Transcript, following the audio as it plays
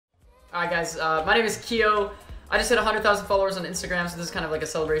Alright guys, my name is Keeoh. I just hit 100,000 followers on Instagram, so this is kind of like a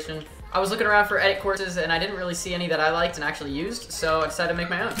celebration. I was looking around for edit courses and I didn't really see any that I liked and actually used, so I decided to make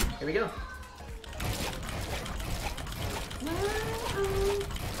my own. Here we go.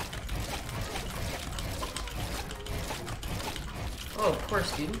 Oh, of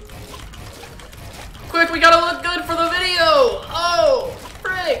course, dude. Quick, we gotta look good for the video! Oh,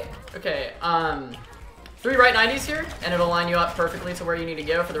 frick! Okay, 3 right 90s here, and it'll line you up perfectly to where you need to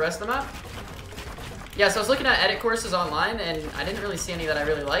go for the rest of the map. Yeah, so I was looking at edit courses online, and I didn't really see any that I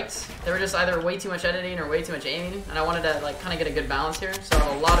really liked. They were just either way too much editing or way too much aiming, and I wanted to like kind of get a good balance here. So I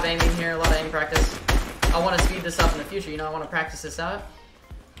have a lot of aiming here, a lot of aim practice. I want to speed this up in the future, you know, I want to practice this out.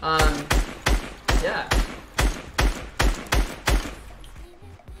 Yeah.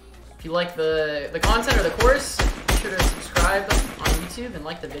 If you like the content or the course, be sure to subscribe on YouTube and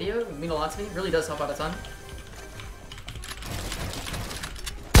like the video. It would mean a lot to me. It really does help out a ton.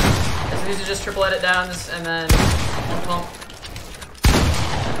 So these are just triple edit downs and then one pump.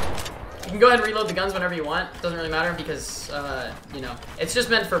 You can go ahead and reload the guns whenever you want. It doesn't really matter because, you know, it's just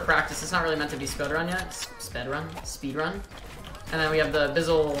meant for practice. It's not really meant to be speedrun yet. Speedrun. And then we have the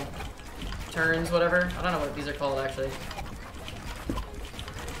Bizzle turns, whatever. I don't know what these are called actually.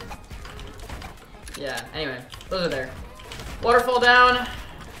 Yeah, anyway, those are there. Waterfall down.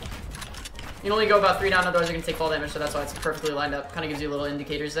 You can only go about 3 down, otherwise you're going to take fall damage, so that's why it's perfectly lined up. Kind of gives you little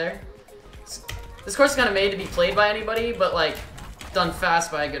indicators there. This course is kind of made to be played by anybody, but like, done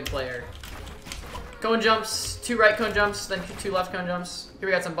fast by a good player. Cone jumps, 2 right cone jumps, then 2 left cone jumps. Here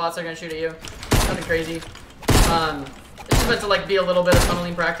we got some bots that are going to shoot at you. Nothing crazy. It's just meant to like be a little bit of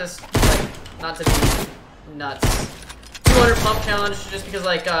tunneling practice, like, not to be nuts. 200 pump challenge, just because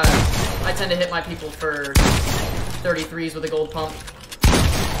like, I tend to hit my people for 33s with a gold pump.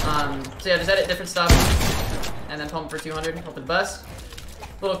 So yeah, just edit different stuff, and then pump for 200, hope for the best.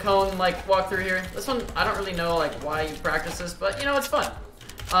 Little cone, like, walk through here. This one, I don't really know, like, why you practice this, but, you know, it's fun.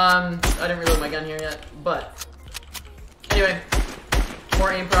 I didn't reload my gun here yet, but anyway,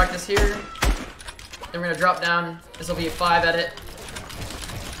 more aim practice here. Then we're gonna drop down. This will be a 5 edit.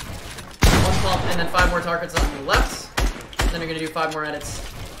 1 pump, and then 5 more targets on the left. And then we're gonna do 5 more edits.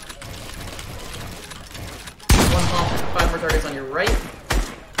 1 pump, 5 more targets on your right.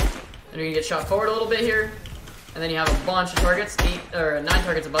 And you're gonna get shot forward a little bit here. And then you have a bunch of targets, 9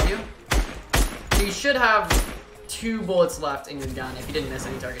 targets above you. So you should have 2 bullets left in your gun if you didn't miss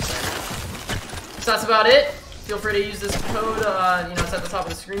any targets there. So that's about it. Feel free to use this code, you know, it's at the top of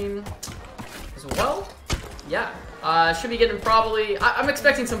the screen as well. Yeah, should be getting probably, I'm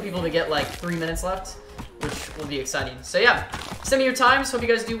expecting some people to get like 3 minutes left, which will be exciting. So yeah, send me your times. Hope you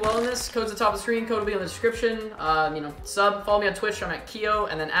guys do well in this. Code's at the top of the screen. Code will be in the description. You know, follow me on Twitch. I'm at Keeoh,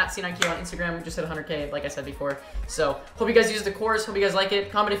 and then at C9Keeoh on Instagram. We just hit 100K, like I said before. So hope you guys use the course. Hope you guys like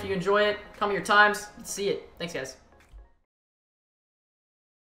it. Comment if you enjoy it. Comment your times. Let's see it. Thanks, guys.